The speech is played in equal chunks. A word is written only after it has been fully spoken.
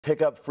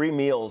Pick up free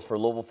meals for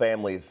Louisville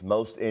families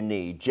most in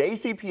need.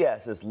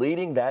 JCPS is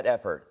leading that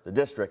effort. The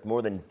district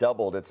more than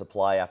doubled its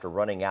supply after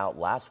running out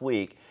last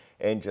week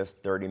in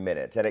just 30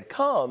 minutes. And it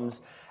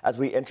comes as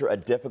we enter a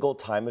difficult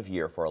time of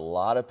year for a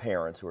lot of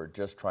parents who are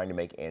just trying to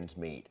make ends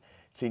meet.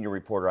 Senior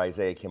reporter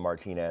Isaiah Kim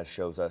Martinez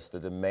shows us the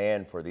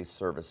demand for these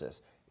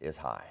services is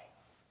high.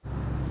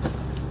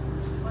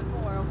 One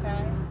more,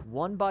 okay?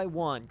 One by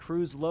one,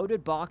 crews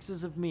loaded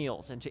boxes of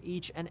meals into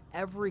each and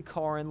every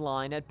car in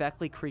line at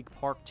Beckley Creek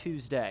Park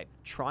Tuesday,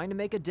 trying to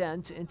make a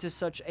dent into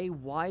such a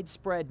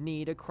widespread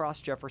need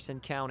across Jefferson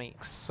County.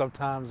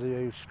 Sometimes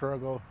you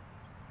struggle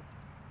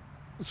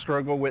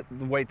with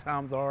the way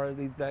times are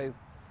these days,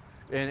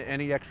 and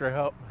any extra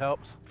help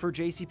helps. For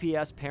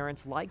JCPS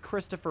parents like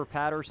Christopher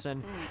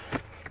Patterson,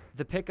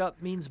 the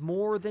pickup means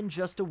more than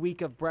just a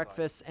week of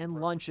breakfasts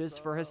and lunches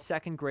for his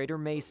second grader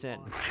Mason.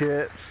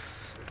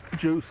 Chips,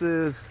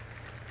 juices,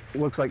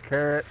 looks like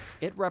carrots.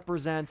 It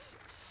represents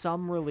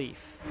some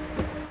relief.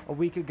 A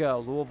week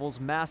ago,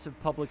 Louisville's massive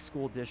public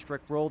school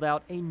district rolled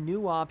out a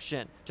new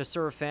option to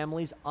serve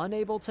families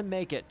unable to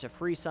make it to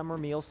free summer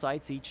meal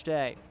sites each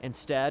day,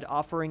 instead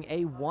offering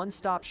a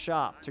one-stop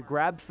shop to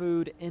grab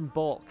food in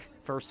bulk.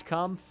 First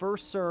come,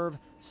 first serve,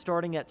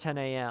 starting at 10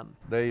 a.m.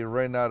 They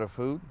ran out of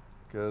food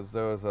because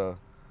there was a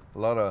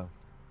lot of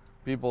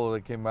people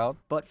that came out.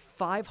 But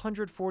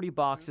 540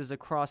 boxes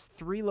across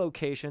 3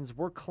 locations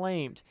were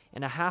claimed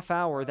in a half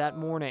hour that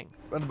morning.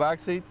 In the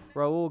back seat.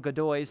 Raul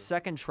Godoy's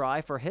second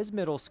try for his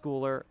middle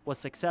schooler was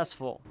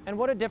successful. And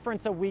what a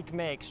difference a week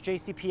makes.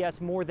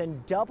 JCPS more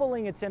than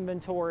doubling its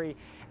inventory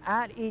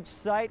at each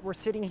site. We're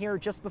sitting here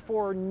just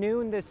before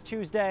noon this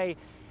Tuesday,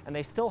 and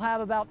they still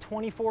have about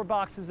 24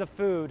 boxes of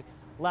food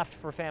left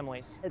for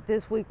families.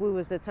 This week we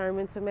was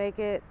determined to make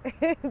it,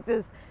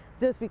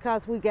 just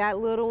because we got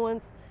little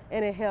ones,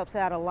 and it helps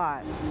out a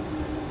lot.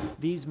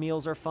 These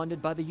meals are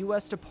funded by the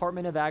U.S.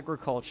 Department of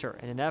Agriculture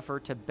in an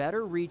effort to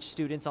better reach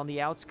students on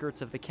the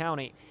outskirts of the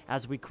county.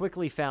 As we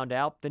quickly found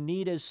out, the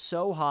need is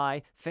so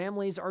high,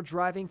 families are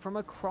driving from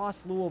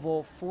across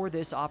Louisville for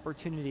this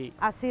opportunity.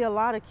 I see a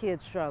lot of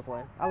kids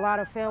struggling, a lot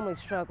of families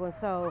struggling,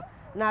 so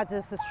not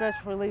just a stress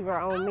reliever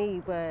on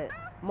me, but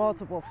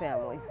multiple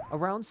families.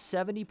 Around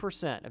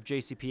 70% of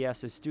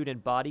JCPS's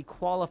student body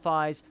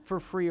qualifies for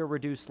free or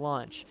reduced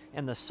lunch.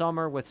 In the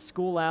summer, with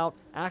school out,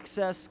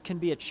 access can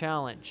be a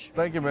challenge.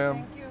 Thank you,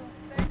 ma'am. Thank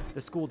you.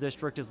 The school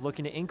district is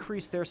looking to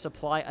increase their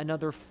supply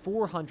another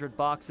 400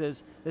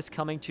 boxes this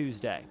coming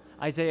Tuesday.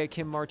 Isaiah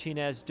Kim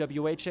Martinez,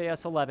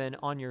 WHAS 11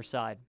 on your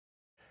side.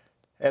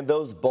 And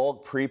those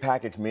bulk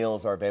prepackaged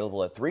meals are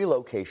available at 3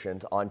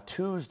 locations on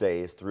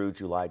Tuesdays through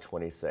July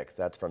 26th.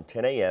 That's from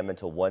 10 a.m.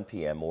 until 1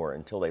 p.m. or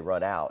until they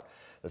run out.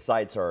 The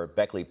sites are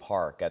Beckley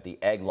Park at the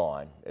Egg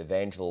Lawn,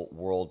 Evangel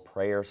World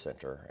Prayer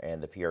Center, and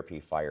the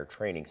PRP Fire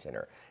Training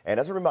Center. And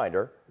as a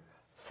reminder,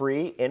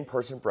 free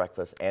in-person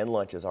breakfasts and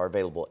lunches are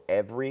available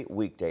every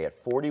weekday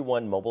at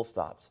 41 mobile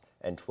stops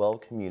and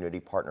 12 community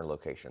partner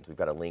locations. We've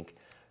got a link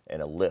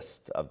and a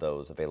list of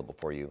those available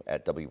for you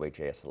at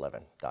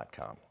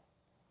WHAS11.com.